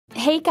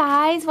Hey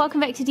guys, welcome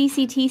back to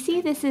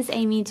DCTC. This is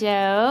Amy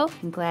Jo.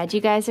 I'm glad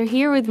you guys are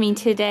here with me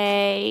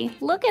today.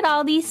 Look at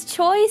all these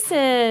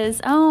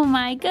choices. Oh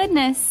my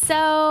goodness,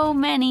 so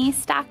many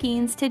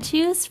stockings to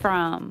choose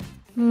from.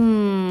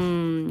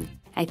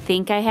 I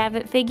think I have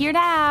it figured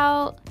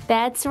out.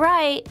 That's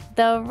right,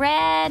 the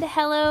red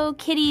Hello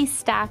Kitty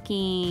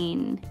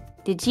stocking.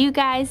 Did you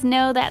guys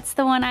know that's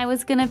the one I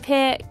was gonna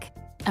pick?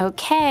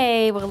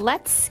 Okay, well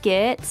let's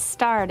get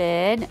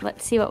started.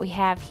 Let's see what we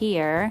have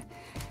here.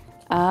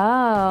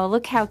 Oh,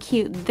 look how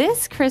cute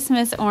this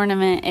Christmas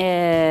ornament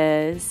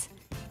is.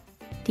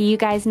 Do you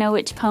guys know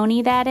which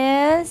pony that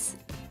is?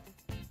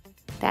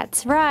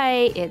 That's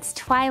right, it's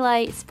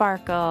Twilight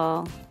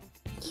Sparkle.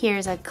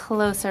 Here's a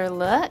closer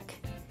look.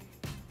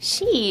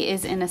 She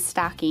is in a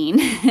stocking,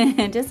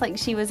 just like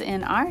she was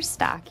in our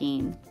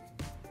stocking.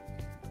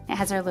 It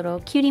has her little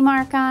cutie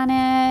mark on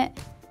it.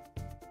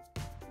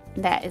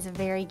 That is a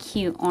very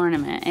cute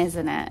ornament,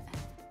 isn't it?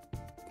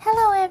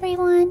 Hello,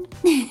 everyone.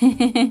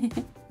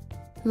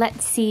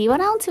 Let's see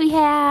what else we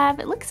have.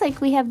 It looks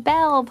like we have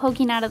Belle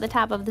poking out of the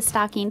top of the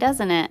stocking,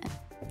 doesn't it?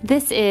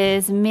 This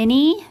is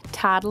mini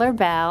toddler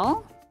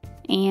Belle,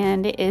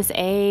 and it is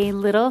a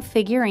little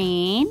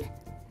figurine.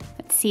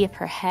 Let's see if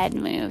her head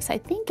moves. I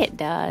think it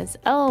does.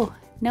 Oh,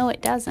 no,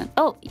 it doesn't.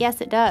 Oh,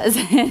 yes, it does.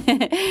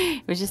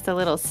 It was just a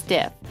little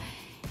stiff.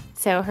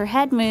 So her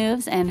head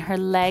moves and her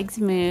legs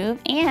move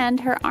and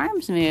her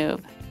arms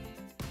move.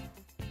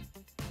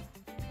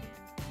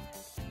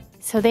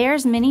 So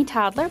there's mini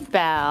toddler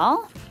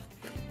Belle.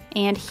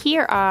 And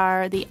here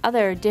are the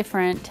other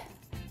different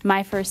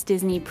My First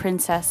Disney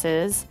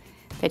princesses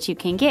that you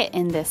can get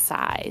in this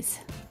size.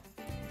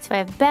 So I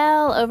have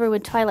Belle over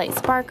with Twilight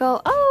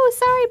Sparkle. Oh,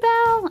 sorry,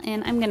 Belle.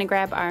 And I'm gonna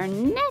grab our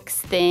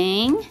next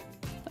thing.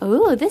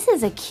 Oh, this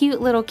is a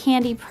cute little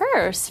candy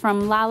purse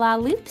from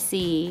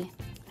Lalaloopsy.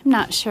 I'm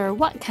not sure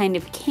what kind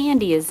of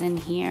candy is in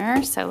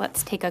here, so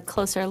let's take a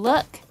closer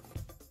look.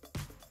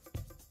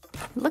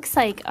 It looks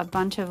like a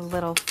bunch of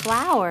little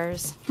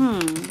flowers.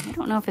 I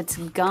don't know if it's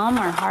gum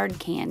or hard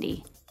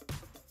candy.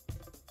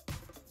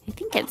 I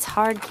think it's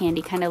hard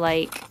candy, kind of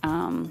like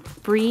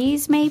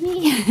Breeze,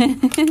 maybe?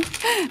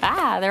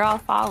 They're all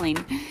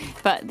falling.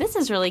 But this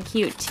is really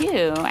cute,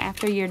 too.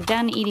 After you're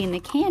done eating the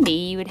candy,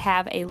 you would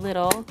have a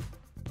little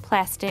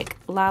plastic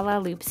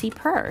Lalaloopsy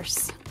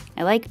purse.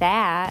 I like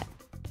that.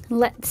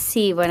 Let's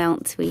see what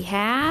else we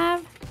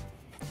have.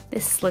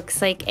 This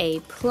looks like a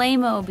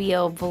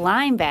Playmobil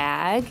blind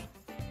bag.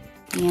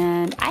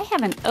 And I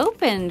haven't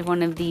opened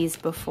one of these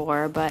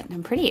before, but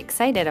I'm pretty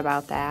excited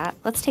about that.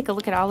 Let's take a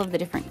look at all of the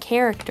different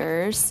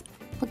characters.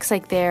 Looks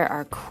like there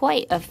are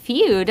quite a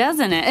few,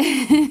 doesn't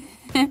it?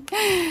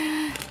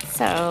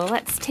 So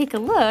let's take a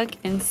look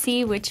and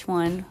see which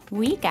one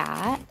we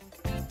got.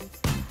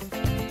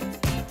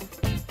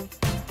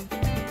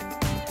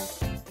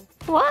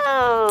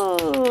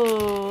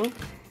 Whoa!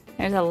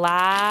 There's a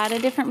lot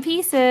of different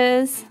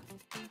pieces.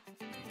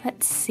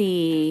 Let's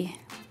see.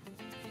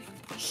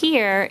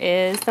 Here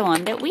is the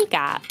one that we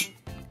got.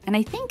 And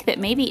I think that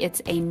maybe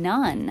it's a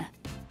nun.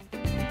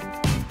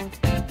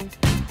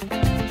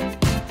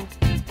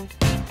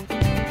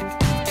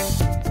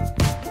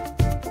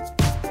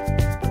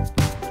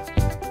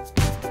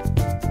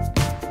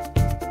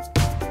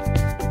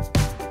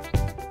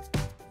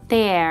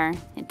 There.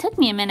 It took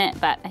me a minute,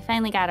 but I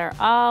finally got her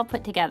all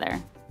put together.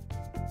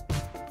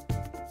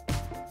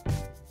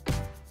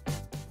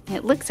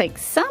 It looks like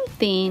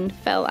something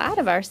fell out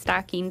of our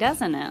stocking,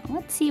 doesn't it?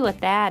 Let's see what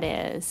that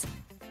is.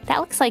 That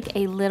looks like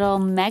a little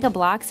Mega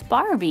Bloks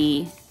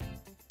Barbie.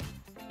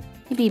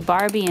 Maybe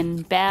Barbie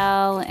and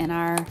Belle and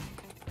our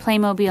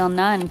Playmobil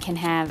nun can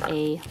have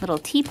a little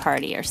tea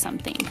party or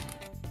something.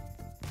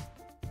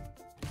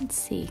 Let's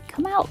see.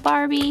 Come out,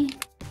 Barbie.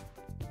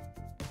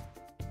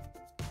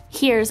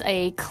 Here's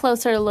a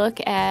closer look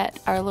at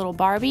our little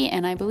Barbie,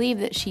 and I believe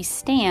that she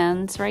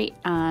stands right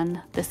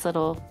on this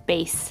little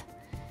base.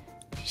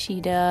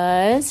 She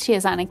does. She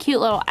has on a cute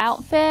little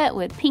outfit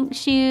with pink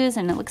shoes,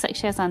 and it looks like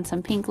she has on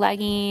some pink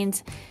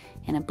leggings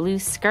and a blue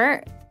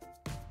skirt.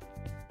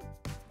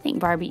 I think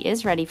Barbie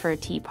is ready for a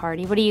tea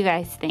party. What do you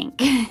guys think?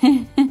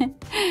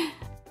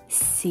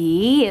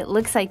 See, it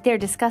looks like they're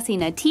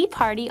discussing a tea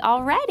party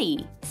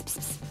already.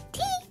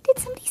 Tea? Did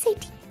somebody say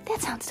tea?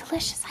 That sounds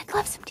delicious. I'd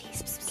love some tea.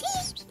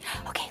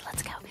 Okay,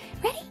 let's go.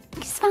 Ready?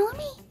 Just follow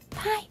me.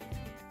 Bye.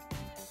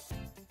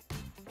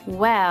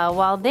 Well,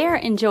 while they're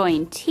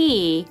enjoying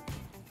tea,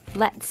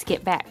 let's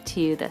get back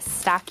to the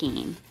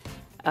stocking.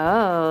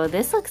 Oh,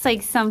 this looks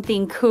like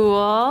something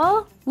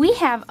cool. We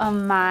have a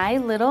My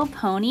Little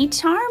Pony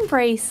charm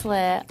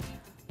bracelet.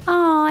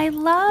 Oh, I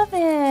love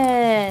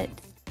it.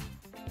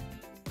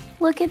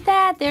 Look at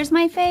that. There's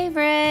my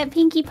favorite,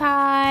 Pinkie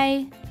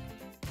Pie.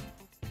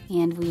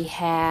 And we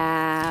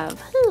have,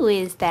 who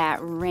is that?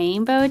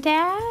 Rainbow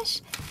Dash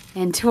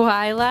and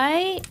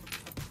Twilight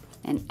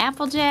and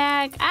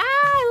Applejack.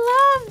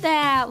 I love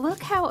that.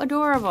 Look how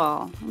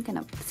adorable. I'm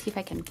gonna see if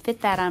I can fit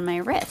that on my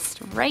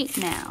wrist right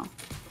now.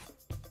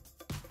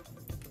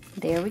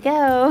 There we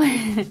go.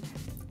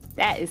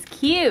 That is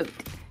cute.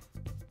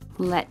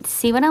 Let's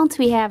see what else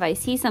we have. I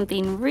see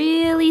something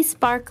really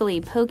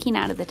sparkly poking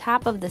out of the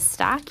top of the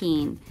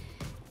stocking.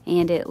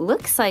 And it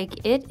looks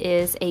like it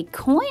is a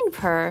coin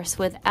purse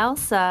with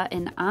Elsa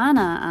and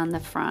Anna on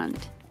the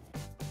front.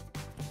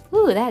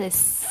 Ooh, that is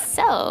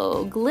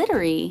so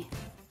glittery.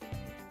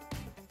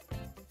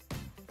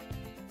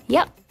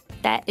 Yep,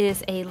 that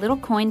is a little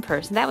coin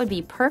purse. That would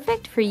be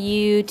perfect for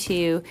you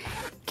to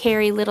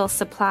carry little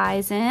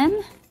supplies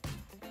in.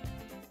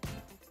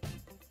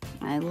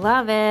 I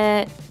love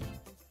it.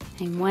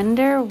 I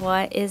wonder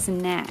what is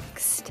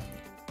next.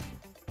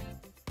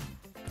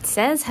 It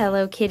says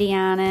Hello Kitty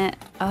on it.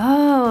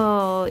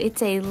 Oh,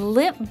 it's a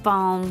lip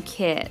balm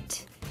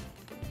kit.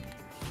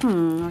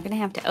 We're gonna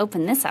have to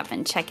open this up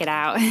and check it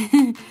out.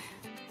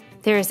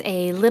 There's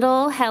a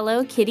little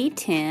Hello Kitty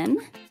tin.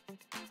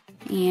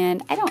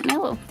 And I don't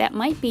know, that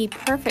might be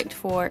perfect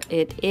for,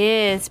 it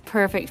is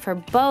perfect for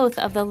both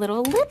of the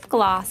little lip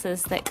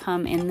glosses that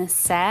come in the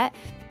set.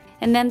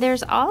 And then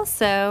there's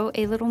also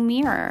a little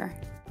mirror.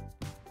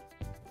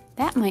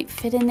 That might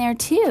fit in there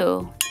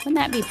too. Wouldn't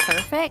that be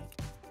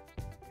perfect?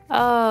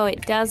 Oh,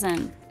 it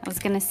doesn't. I was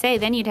gonna say,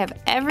 then you'd have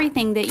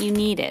everything that you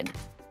needed.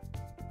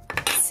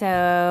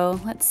 So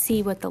let's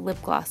see what the lip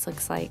gloss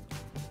looks like.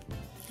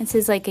 This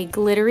is like a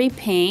glittery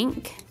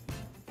pink.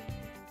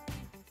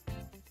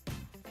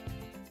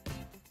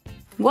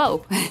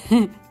 Whoa,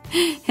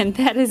 and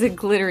that is a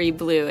glittery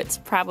blue. It's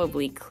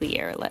probably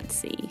clear. Let's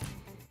see.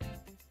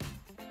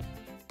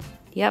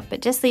 Yep,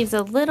 it just leaves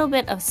a little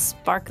bit of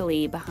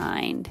sparkly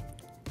behind.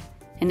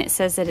 And it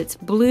says that it's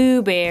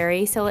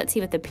blueberry, so let's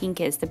see what the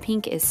pink is. The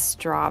pink is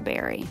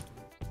strawberry.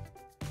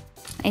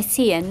 I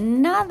see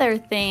another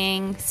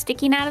thing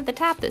sticking out of the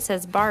top that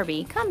says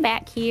Barbie. Come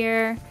back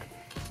here.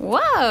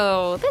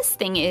 Whoa, this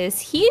thing is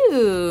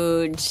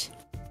huge.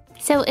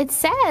 So it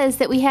says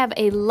that we have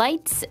a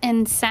lights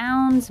and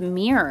sounds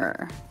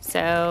mirror.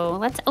 So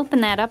let's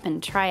open that up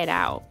and try it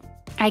out.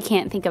 I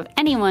can't think of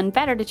anyone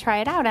better to try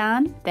it out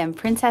on than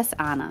Princess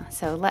Anna.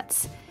 So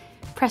let's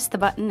press the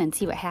button and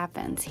see what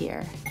happens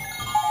here.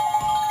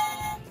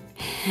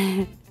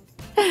 You're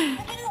gonna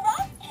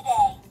rock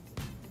today.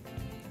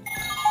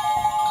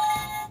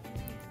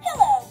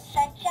 Hello,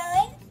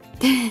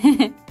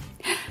 sunshine.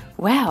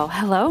 Well,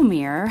 hello,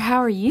 mirror. How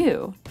are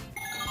you?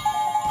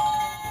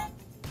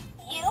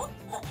 You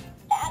look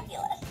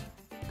fabulous.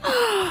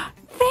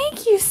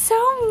 Thank you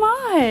so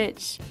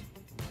much.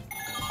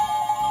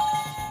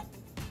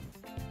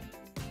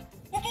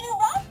 You're gonna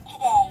rock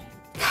today.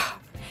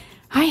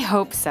 I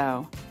hope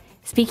so.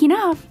 Speaking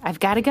of, I've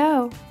got to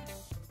go.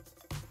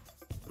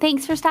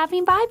 Thanks for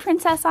stopping by,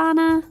 Princess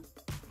Anna.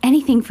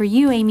 Anything for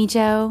you, Amy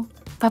Jo.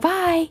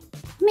 Bye-bye.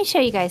 Let me show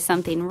you guys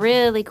something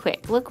really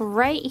quick. Look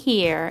right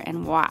here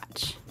and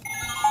watch.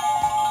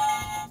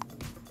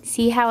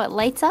 See how it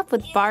lights up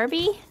with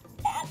Barbie?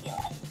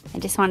 Fabulous. I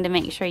just wanted to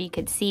make sure you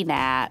could see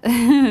that.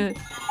 You're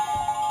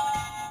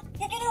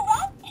gonna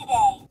rock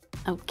today.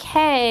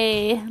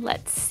 Okay,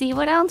 let's see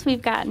what else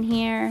we've got in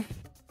here.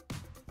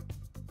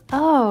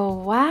 Oh,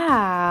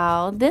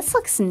 wow. This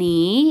looks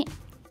neat.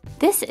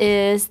 This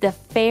is the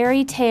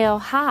Fairy Tale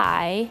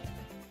High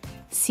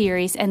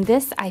series, and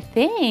this, I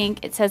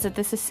think, it says that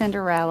this is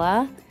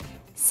Cinderella.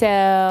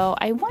 So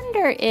I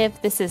wonder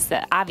if this is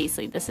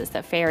obviously this is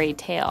the Fairy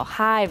Tale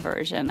High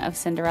version of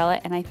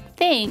Cinderella, and I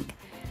think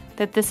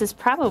that this is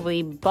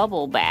probably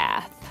Bubble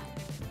Bath.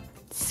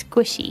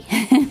 Squishy.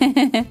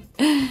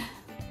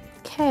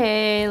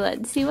 Okay,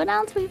 let's see what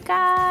else we've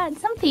got.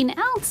 Something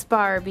else,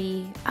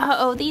 Barbie.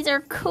 Oh, these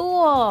are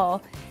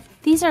cool.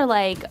 These are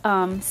like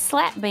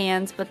slap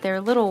bands, but they're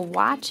little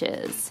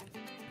watches.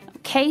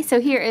 Okay, so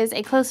here is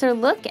a closer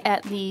look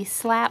at the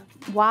slap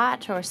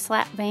watch or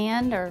slap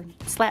band or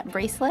slap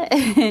bracelet.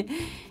 It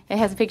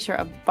has a picture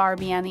of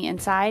Barbie on the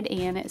inside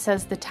and it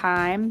says the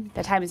time.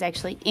 The time is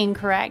actually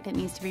incorrect. It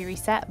needs to be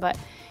reset, but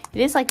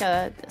it is like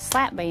a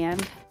slap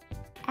band.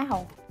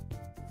 Ow.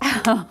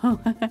 Ow.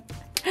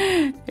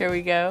 There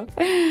we go.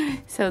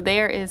 So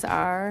there is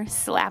our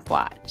slap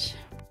watch.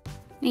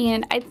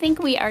 And I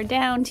think we are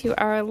down to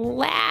our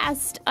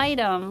last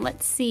item.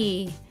 Let's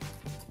see.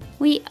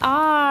 We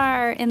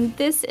are, and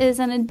this is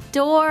an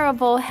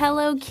adorable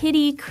Hello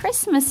Kitty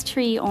Christmas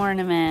tree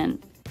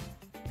ornament.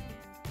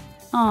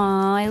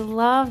 Aw, I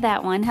love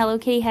that one. Hello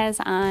Kitty has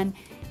on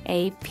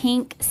a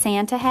pink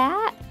Santa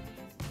hat.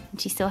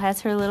 And she still has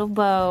her little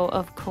bow,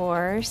 of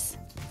course.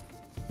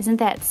 Isn't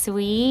that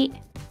sweet?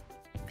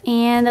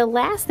 And the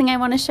last thing I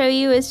want to show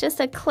you is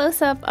just a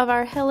close-up of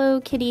our Hello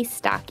Kitty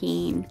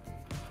stocking.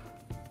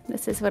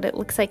 This is what it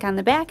looks like on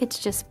the back. It's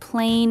just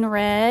plain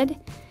red.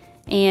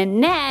 And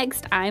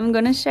next, I'm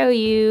going to show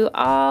you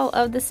all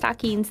of the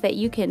stockings that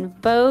you can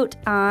vote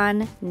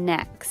on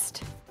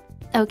next.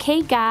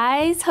 Okay,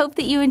 guys, hope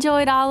that you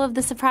enjoyed all of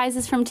the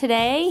surprises from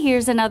today.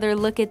 Here's another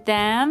look at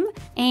them.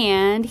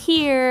 And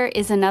here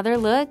is another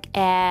look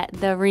at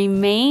the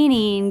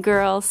remaining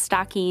girls'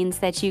 stockings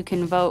that you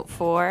can vote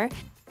for.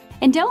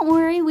 And don't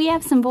worry, we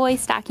have some boy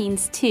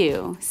stockings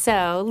too.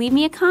 So leave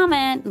me a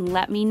comment and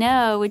let me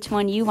know which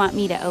one you want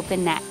me to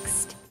open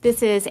next.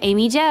 This is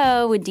Amy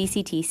Jo with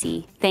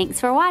DCTC.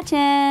 Thanks for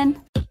watching.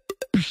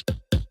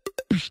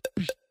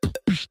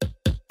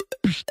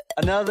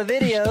 Another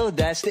video,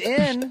 that's the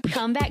end.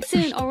 Come back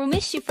soon or we'll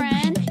miss you,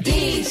 friend.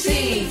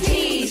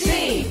 DCTC.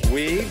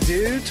 We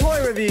do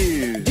toy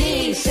reviews.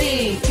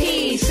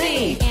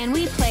 DCTC. And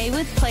we play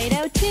with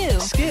Play-Doh too.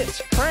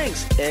 Skits,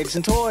 pranks, eggs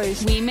and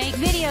toys. We make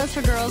videos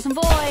for girls and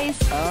boys.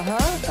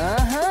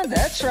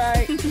 That's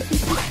right.